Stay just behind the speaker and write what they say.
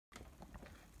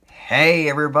Hey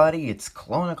everybody, it's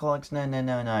Clona Comics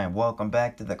 999. Welcome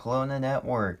back to the Clona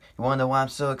Network. You wanna know why I'm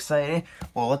so excited?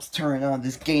 Well, let's turn on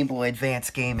this Game Boy Advance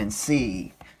game and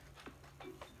see.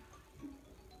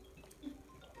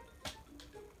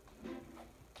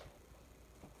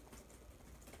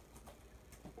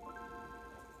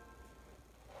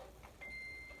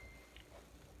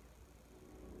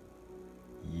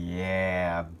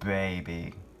 Yeah,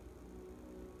 baby.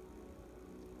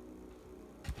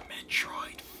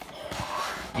 Metroid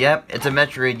 4. Yep, it's a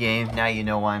Metroid game. Now you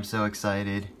know why I'm so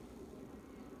excited.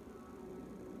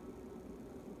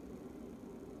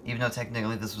 Even though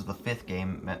technically this was the fifth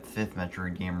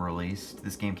Metroid game released,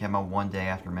 this game came out one day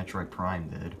after Metroid Prime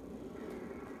did.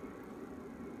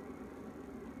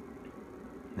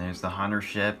 There's the hunter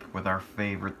ship with our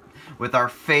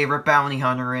favorite bounty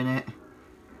hunter in it.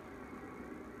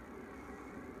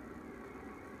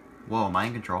 Whoa, am I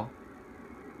in control?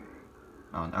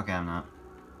 Oh, okay, I'm not.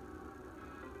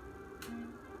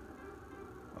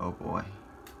 Oh boy.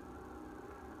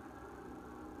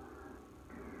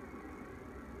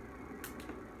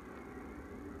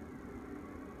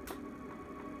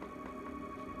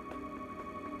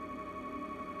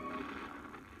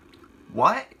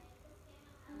 What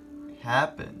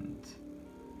happened?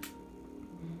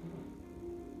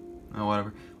 Oh,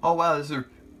 whatever. Oh wow, this is a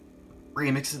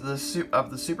remix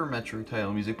of the Super Metroid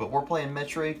title music, but we're playing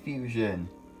Metroid Fusion.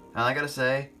 And I gotta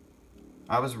say,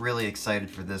 I was really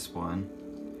excited for this one.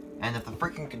 And if the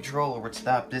freaking controller would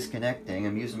stop disconnecting,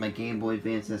 I'm using my Game Boy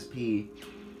Advance SP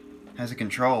as a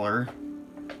controller.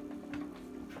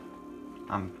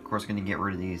 I'm, of course, gonna get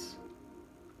rid of these.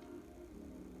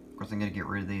 Of course, I'm gonna get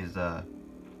rid of these,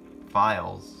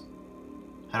 files.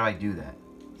 How do I do that?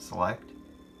 Select?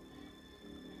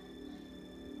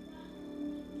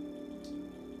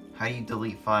 How do you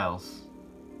delete files?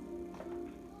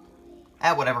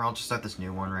 Whatever, I'll just start this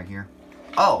new one right here.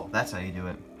 Oh, that's how you do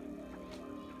it.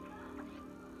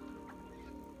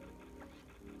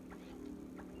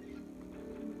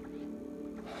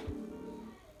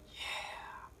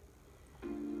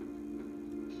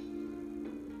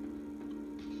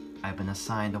 I've been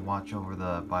assigned to watch over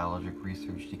the biologic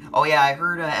research team. Oh yeah, I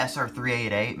heard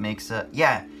SR388 makes a...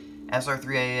 Yeah,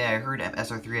 SR388, I heard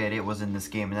SR388 was in this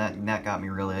game, and that got me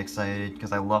really excited,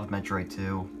 because I love Metroid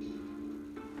 2.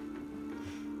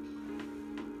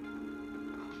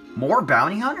 More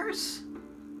bounty hunters?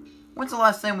 When's the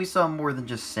last time we saw more than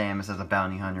just Samus as a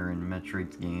bounty hunter in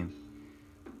Metroid's game?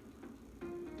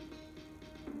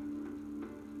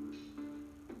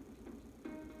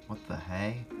 What the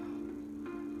heck?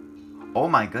 Oh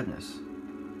my goodness.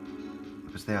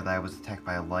 It was there that I was attacked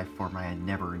by a life form I had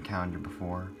never encountered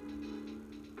before.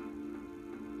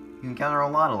 You encounter a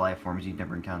lot of life forms you've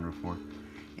never encountered before.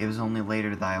 It was only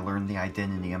later that I learned the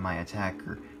identity of my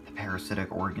attacker, the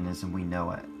parasitic organism we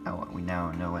now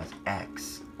know as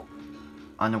X.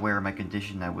 Unaware of my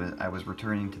condition, I was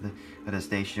returning to the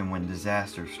station when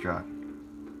disaster struck.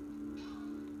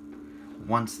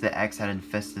 Once the X had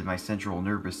infested my central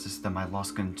nervous system, I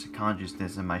lost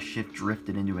consciousness and my ship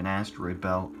drifted into an asteroid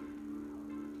belt.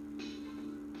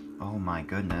 Oh my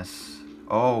goodness.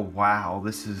 Oh wow,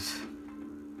 this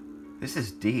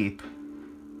is deep.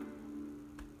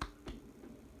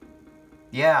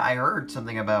 Yeah, I heard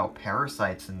something about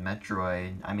parasites in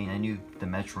Metroid. I mean, I knew the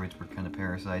Metroids were kind of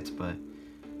parasites, but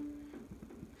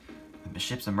the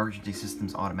ship's emergency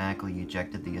systems automatically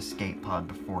ejected the escape pod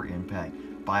before impact.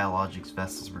 Biologics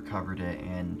vessels recovered it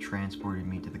and transported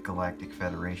me to the Galactic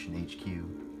Federation HQ.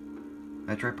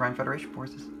 Metroid Prime Federation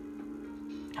forces?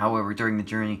 However, during the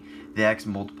journey, the X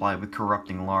multiplied with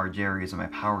corrupting large areas of my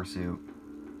power suit.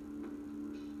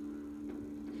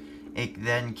 It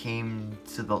then came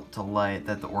to light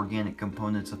that the organic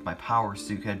components of my power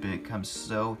suit had become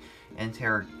so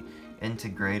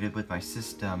integrated with my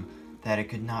system that it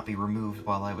could not be removed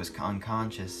while I was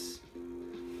unconscious.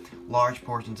 Large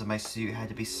portions of my suit had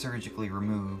to be surgically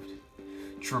removed,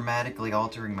 dramatically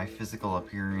altering my physical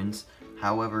appearance.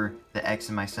 However, the X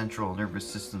in my central nervous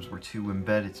systems were too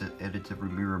embedded to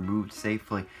be removed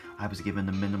safely. I was given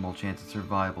a minimal chance of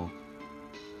survival.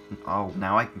 Oh,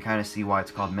 now I can kind of see why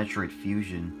it's called Metroid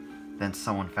Fusion. Then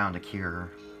someone found a cure.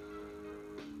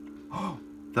 Oh,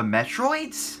 the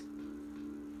Metroids?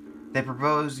 They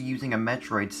proposed using a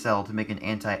Metroid cell to make an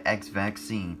anti-X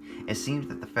vaccine. It seems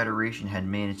that the Federation had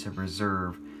managed to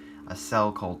preserve a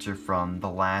cell culture from the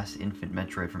last infant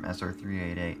Metroid from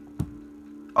SR388.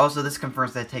 Also, this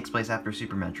confirms that it takes place after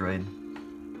Super Metroid.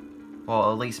 Well,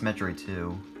 at least Metroid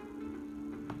 2.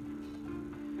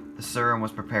 The serum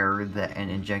was prepared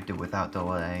and injected without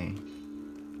delay.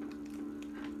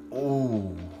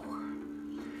 Oh.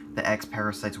 The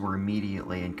X-parasites were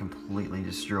immediately and completely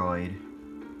destroyed.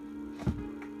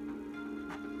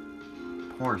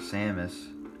 Poor Samus.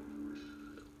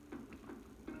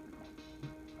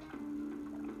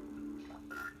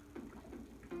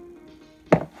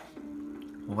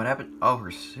 What happened? Oh,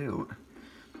 her suit.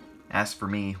 As for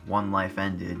me, one life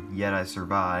ended, yet I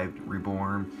survived,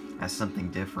 reborn as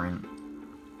something different.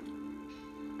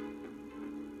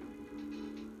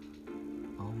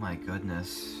 Oh my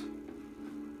goodness.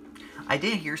 I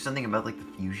did hear something about, like,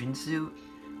 the fusion suit.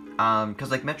 Cause,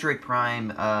 like, Metroid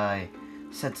Prime,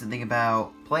 said something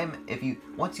about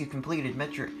once you've completed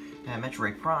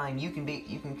Metroid Prime, you can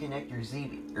connect your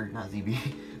not ZB,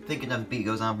 thinking of beat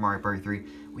goes on for Mario Party 3,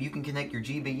 well, you can connect your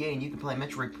GBA and you can play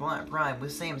Metroid Prime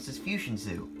with Samus's fusion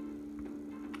suit.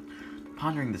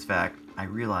 Pondering this fact, I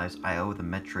realized I owe the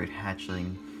Metroid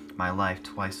hatchling my life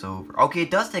twice over. Okay,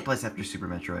 it does take place after Super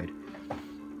Metroid.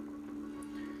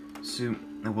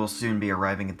 We'll soon be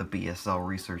arriving at the BSL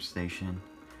research station.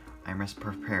 I must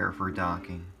prepare for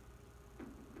docking.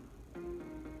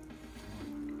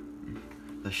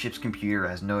 The ship's computer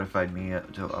has notified me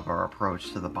of our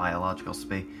approach to the Biologic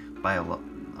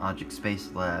Space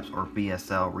Labs, or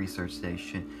BSL research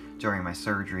station. During my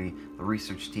surgery, the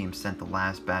research team sent the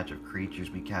last batch of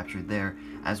creatures we captured there,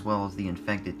 as well as the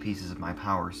infected pieces of my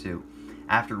power suit.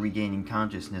 After regaining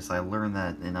consciousness, I learned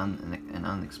that an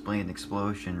unexplained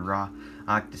explosion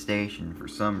rocked the station. For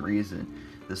some reason,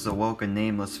 this awoke a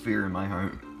nameless fear in my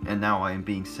heart, and now I am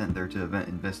being sent there to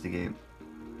investigate.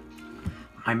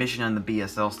 My mission on the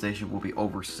BSL station will be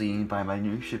overseen by my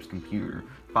new ship's computer.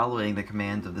 Following the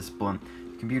commands of this blunt,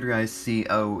 computerized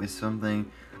CO is something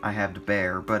I have to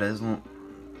bear, but it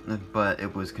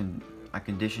was a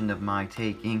condition of my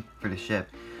taking for the ship.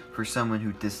 For someone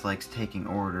who dislikes taking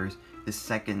orders, the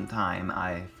second time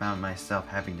I found myself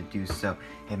having to do so,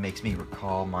 it makes me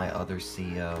recall my other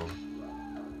CO.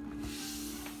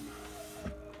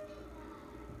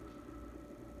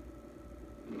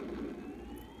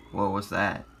 Whoa, what's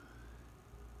that?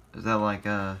 Is that like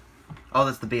oh,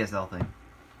 that's the BSL thing.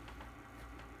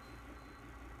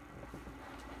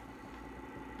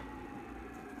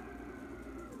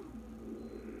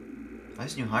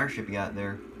 Nice new hire ship you got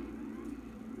there.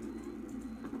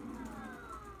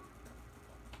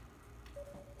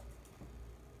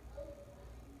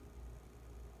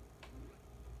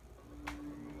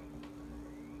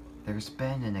 There's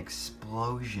been an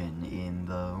explosion in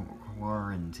the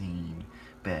quarantine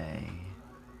bay.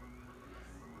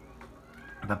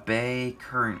 The bay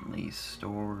currently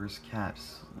stores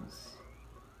capsules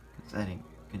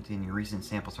containing recent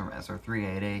samples from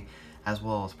SR-38A, as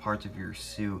well as parts of your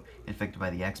suit infected by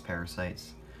the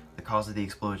X-parasites. The cause of the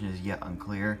explosion is yet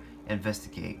unclear.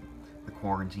 Investigate. The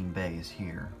quarantine bay is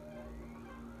here.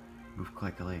 Move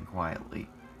quickly and quietly.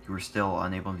 You are still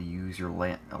unable to use your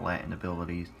Latin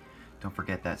abilities. Don't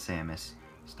forget that, Samus.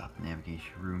 Stop the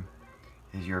navigation room.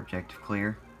 Is your objective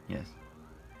clear? Yes.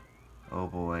 Oh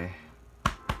boy.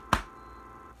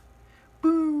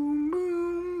 Boom,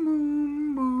 boom,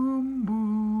 boom, boom,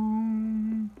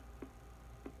 boom.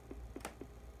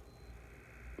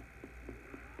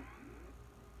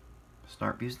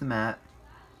 Start use the map.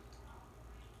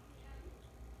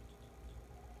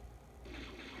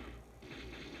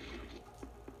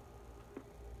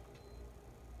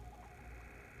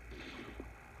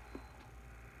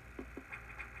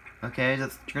 Okay,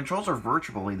 the controls are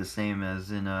virtually the same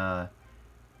as in the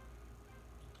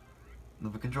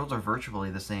controls are virtually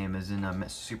the same as in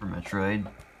Super Metroid,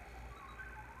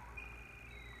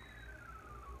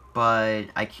 but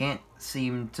I can't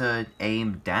seem to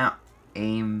aim down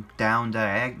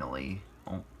diagonally.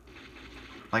 Oh.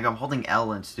 Like, I'm holding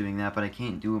L and it's doing that, but I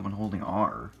can't do it when holding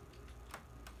R.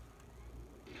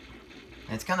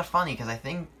 And it's kind of funny because I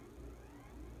think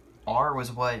R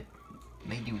was what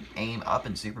made you aim up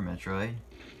in Super Metroid.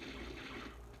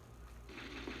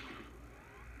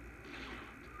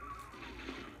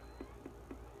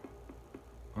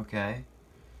 Okay.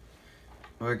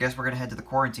 Well, I guess we're gonna head to the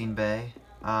quarantine bay.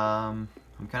 I'm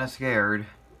kind of scared.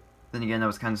 Then again, I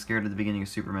was kind of scared at the beginning of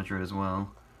Super Metroid as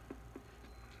well.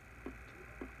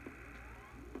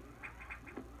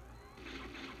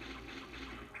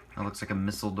 That looks like a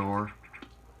missile door.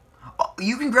 Oh,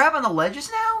 you can grab on the ledges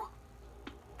now?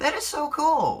 That is so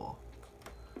cool!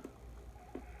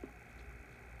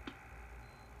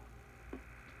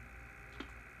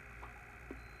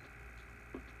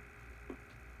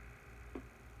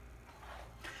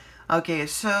 Okay,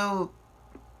 so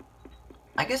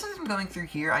I guess as I'm going through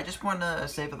here, I just want to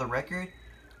say for the record,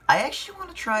 I actually want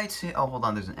to try to... Oh, hold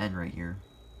on, there's an N right here.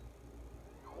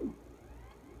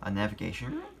 A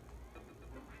navigation.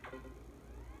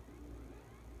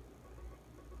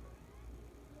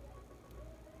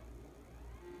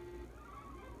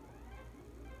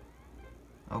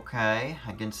 Okay,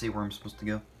 I can see where I'm supposed to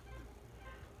go.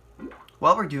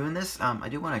 While we're doing this, I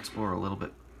do want to explore a little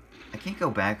bit. I can't go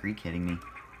back, are you kidding me?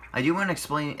 I do want to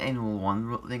explain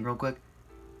one thing real quick.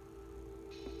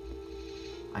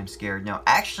 I'm scared. No,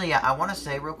 actually, I want to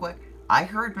say real quick. I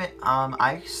heard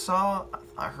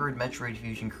Metroid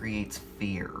Fusion creates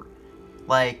fear.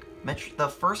 Like, the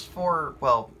first four,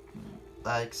 well,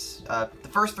 the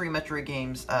first three Metroid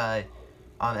games,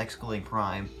 excluding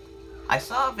Prime, I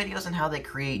saw videos on how they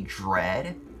create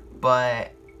dread,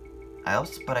 but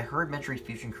I heard Metroid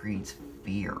Fusion creates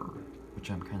fear,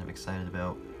 which I'm kind of excited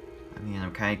about. I mean,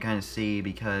 I'm kind of see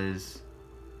because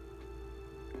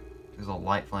there's a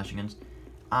light flashing in.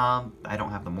 I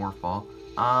don't have the morph ball.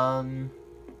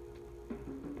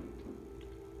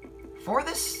 For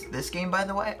this game, by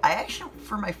the way, I actually,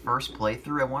 for my first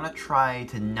playthrough, I want to try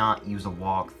to not use a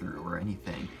walkthrough or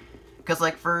anything. Because,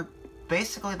 like, for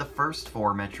basically the first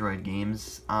four Metroid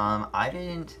games,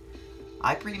 I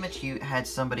pretty much had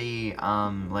somebody,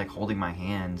 like, holding my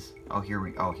hands. Here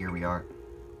we are.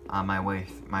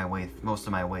 Most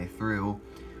of my way through.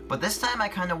 But this time I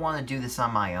kind of want to do this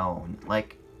on my own.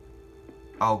 Like,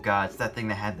 oh god, it's that thing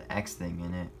that had the X thing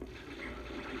in it.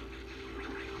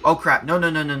 Oh crap, no.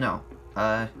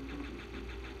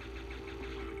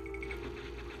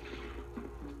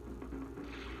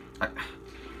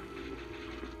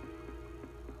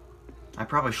 I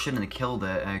probably shouldn't have killed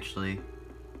it, actually.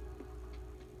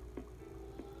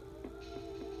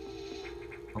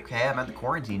 Okay, I'm at the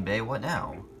quarantine bay, what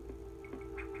now?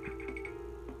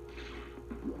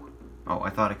 Oh, I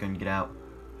thought I couldn't get out.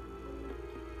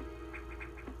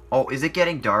 Oh, is it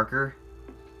getting darker?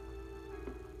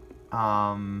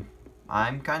 I'm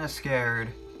kind of scared.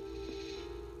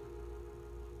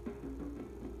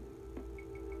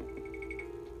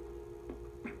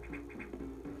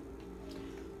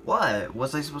 What?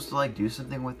 Was I supposed to, like, do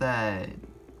something with that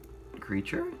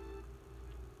creature?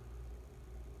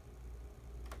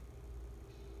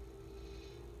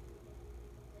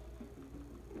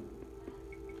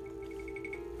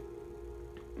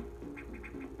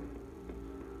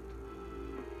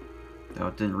 Oh,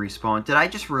 it didn't respawn. Did I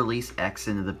just release X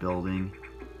into the building?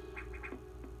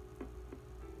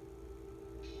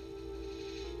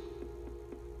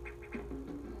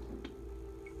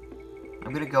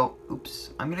 I'm gonna go, oops.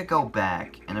 I'm gonna go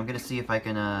back, and I'm gonna see if I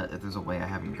can, if there's a way I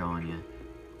haven't gone yet.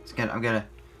 It's gonna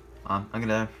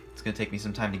take me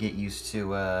some time to get used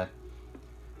to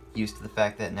the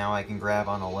fact that now I can grab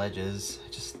on the ledges. I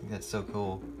just think that's so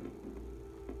cool.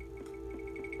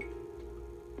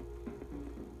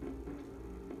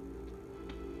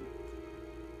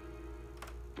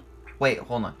 Wait,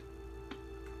 hold on.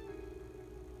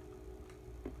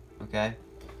 Okay.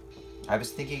 I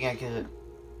was thinking I could...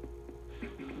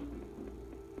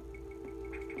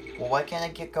 Well, why can't I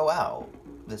go out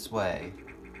this way?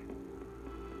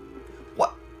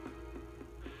 What?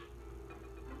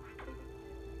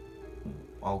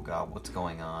 Oh god, what's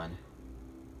going on?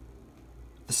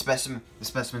 The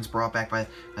specimens brought back by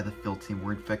the field team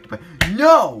were infected by...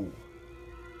 No!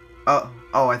 I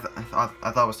thought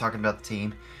I was talking about the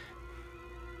team.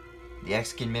 The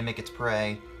X can mimic its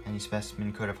prey. Any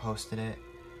specimen could have hosted it.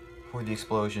 Before the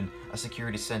explosion, a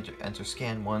security center enters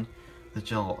scan 1. The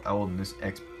gel elements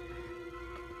X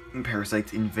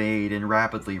parasites invade and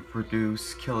rapidly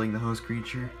produce, killing the host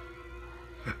creature.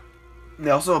 They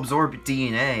also absorb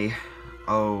DNA.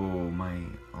 Oh my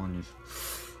own.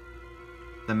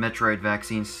 The Metroid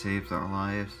vaccine saved our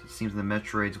lives. It seems the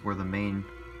Metroids were the main...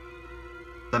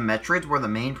 The Metroids were the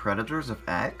main predators of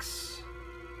X?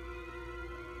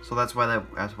 So that's why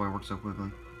it works so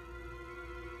quickly.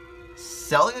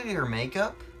 Cellular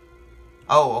makeup?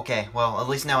 Oh, okay. Well, at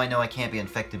least now I know I can't be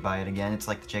infected by it again. It's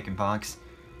like the chicken pox.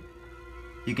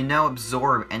 You can now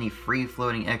absorb any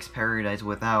free-floating X parasites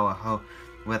without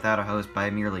a host by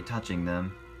merely touching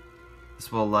them.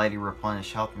 This will allow you to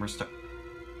replenish health and restore...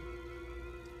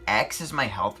 X is my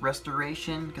health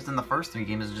restoration? Because in the first 3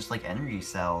 games, it's just like energy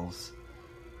cells.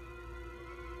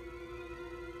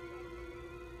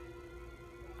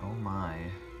 Oh my.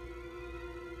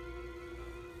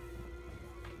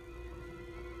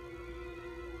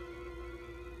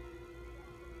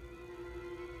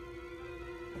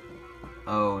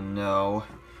 Oh no.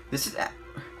 This is...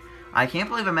 I can't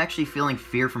believe I'm actually feeling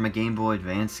fear from a Game Boy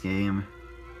Advance game.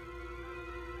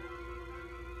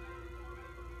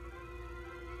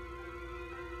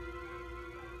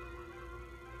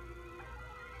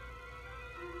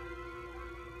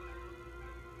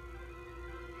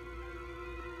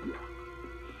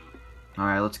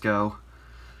 Alright, let's go.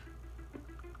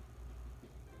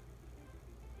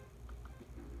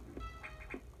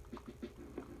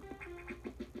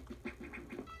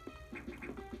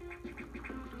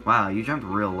 Wow, you jumped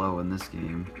real low in this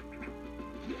game.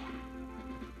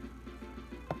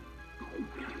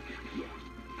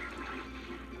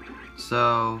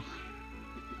 So...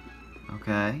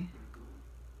 Okay.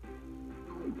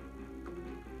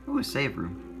 Ooh, a save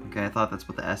room. Okay, I thought that's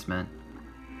what the S meant.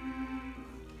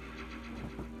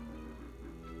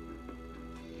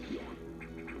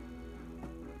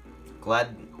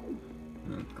 Glad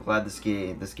this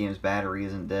game's battery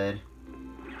isn't dead.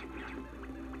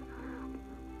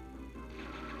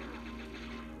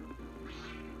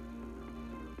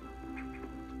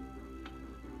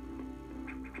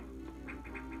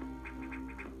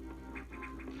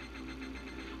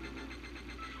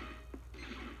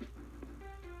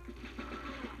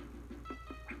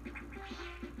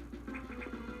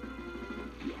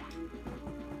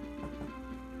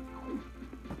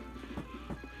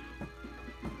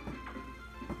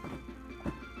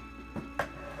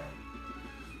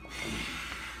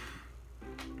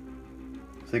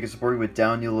 So they can support you with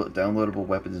downloadable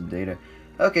weapons and data.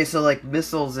 Okay, so like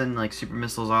missiles and like super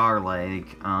missiles are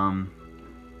like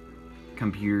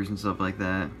computers and stuff like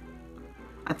that.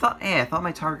 I thought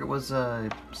my target was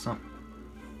some.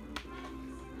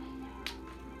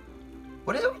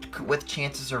 What is it with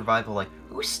chance of survival? Like,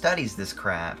 who studies this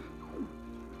crap?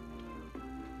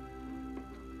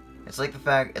 It's like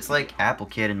it's like Apple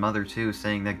Kid and Mother 2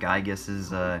 saying that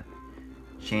Geiges's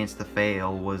chance to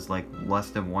fail was like less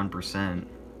than 1%.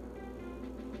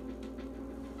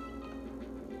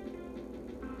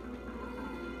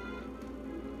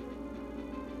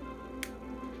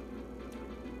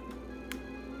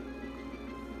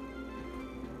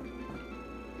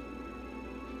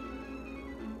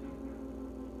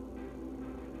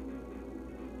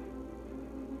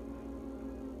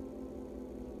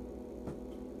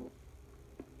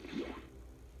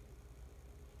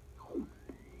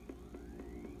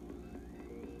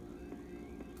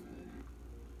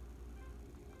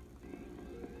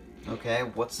 Okay,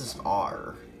 what's this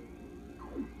R?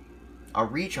 A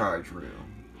recharge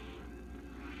room.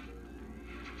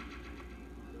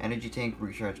 Energy tank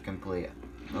recharge complete.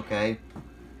 Okay.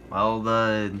 Well,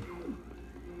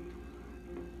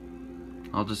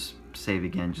 I'll just save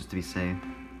again just to be safe.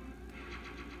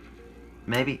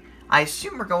 Maybe. I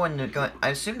assume I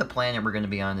assume the planet we're going to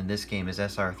be on in this game is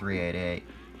SR388.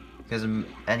 Because in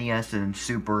NES and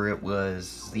Super it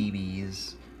was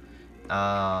ZBs.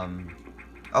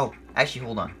 Oh, actually,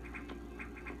 hold on.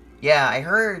 Yeah, I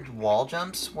heard wall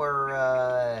jumps were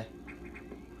a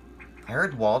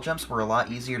lot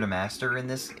easier to master in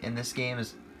this game.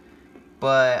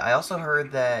 But I also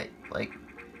heard that like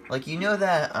you know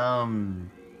that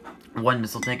one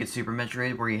missile tank at Super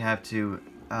Metroid where you have to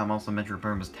also Metroid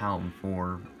Prime was Talon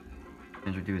 4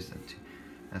 introduce it to.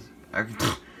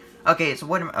 Okay, so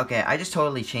what? Okay, I just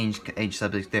totally changed age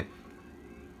subjects there.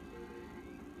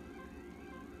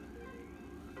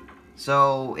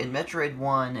 So, in Metroid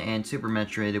 1 and Super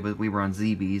Metroid, we were on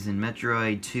ZBs. In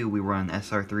Metroid 2, we were on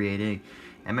SR388.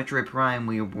 And Metroid Prime,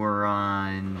 we were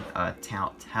on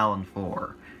Talon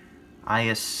 4. I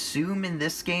assume in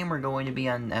this game we're going to be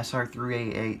on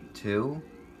SR388 too,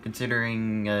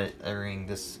 considering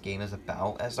this game is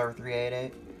about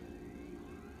SR388.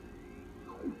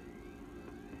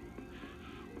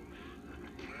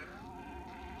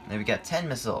 Then we got 10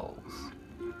 missiles.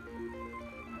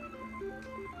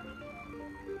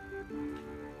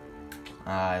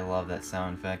 I love that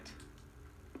sound effect.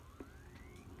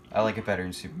 I like it better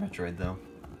in Super Metroid, though.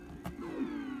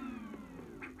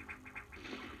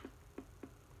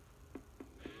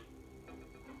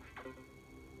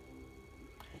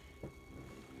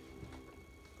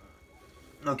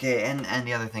 Okay, and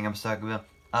the other thing I'm talking about.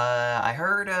 I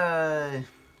heard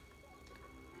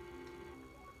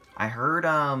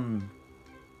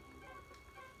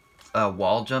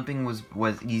wall jumping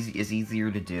is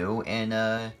easier to do,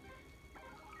 and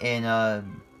in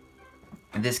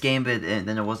this game, but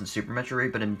then it wasn't Super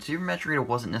Metroid. But in Super Metroid, it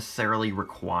wasn't necessarily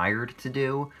required to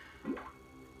do.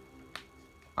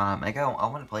 I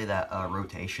want to play that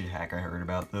rotation hack I heard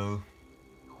about though.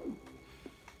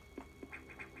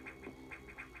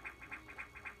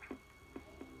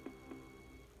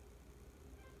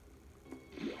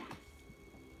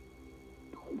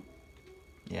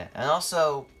 Yeah, and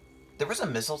also there was a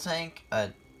missile tank.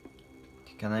 Can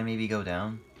I maybe go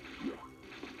down?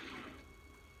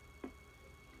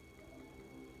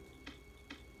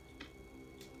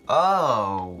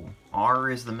 Oh, R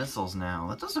is the missiles now.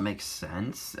 That doesn't make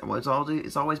sense.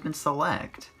 It's always been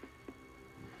select.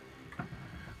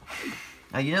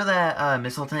 You know that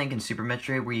missile tank in Super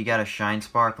Metroid where you got a shine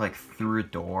spark like through a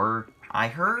door? I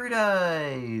heard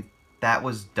that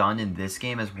was done in this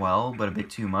game as well, but a bit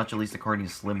too much, at least according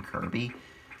to Slim Kirby.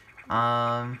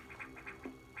 Trying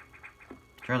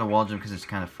to wall jump because it's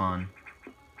kind of fun.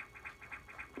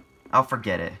 I'll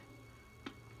forget it.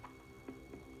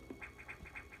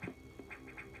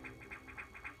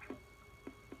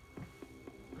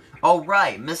 Oh,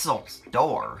 right, missiles.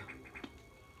 Door.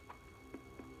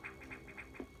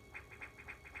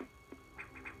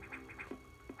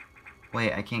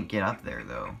 Wait, I can't get up there,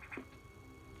 though.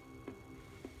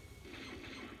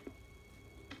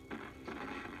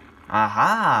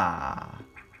 Aha!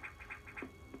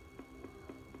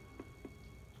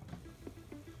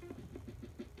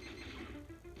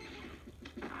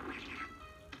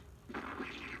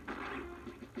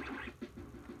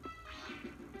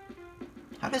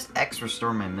 How does X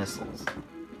restore my missiles?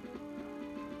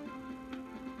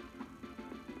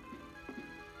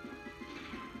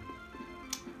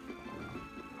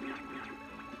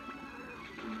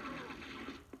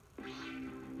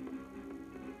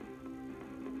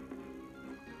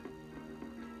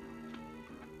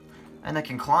 And I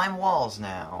can climb walls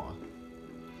now.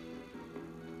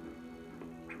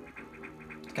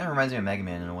 It kind of reminds me of Mega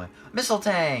Man in a way. Missile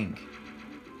tank!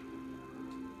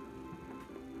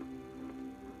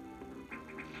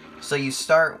 So you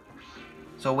start...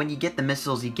 So when you get the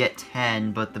missiles, you get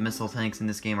 10, but the missile tanks in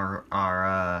this game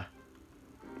are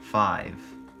 5.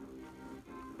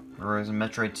 Whereas in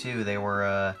Metroid 2, they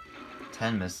were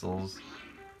 10 missiles.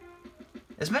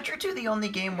 Is Metroid 2 the only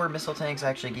game where missile tanks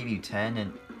actually give you 10?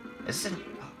 And is it...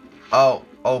 Oh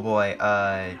boy,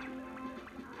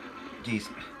 jeez.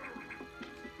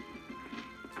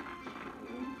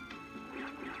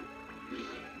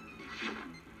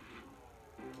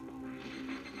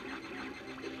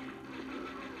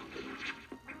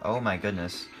 Oh my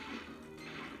goodness.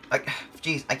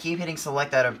 Jeez, I keep hitting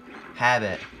select out of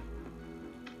habit.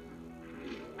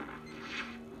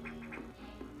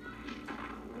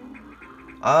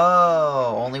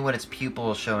 Oh, only when its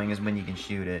pupil is showing is when you can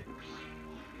shoot it.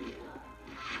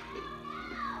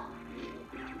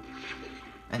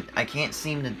 And I can't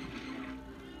seem to...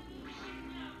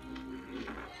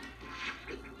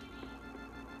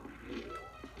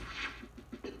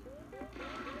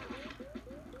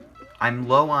 I'm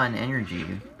low on energy.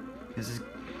 This is...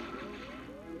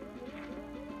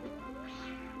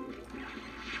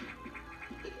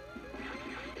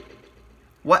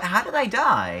 What? How did I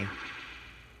die?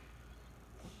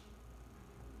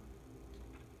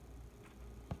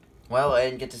 Well, I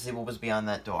didn't get to see what was beyond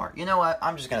that door. You know what?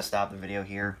 I'm just gonna stop the video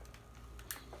here.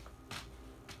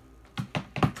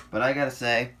 But I gotta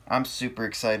say, I'm super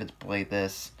excited to play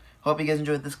this. Hope you guys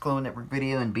enjoyed this Clone Network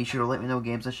video, and be sure to let me know what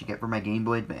games I should get for my Game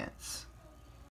Boy Advance.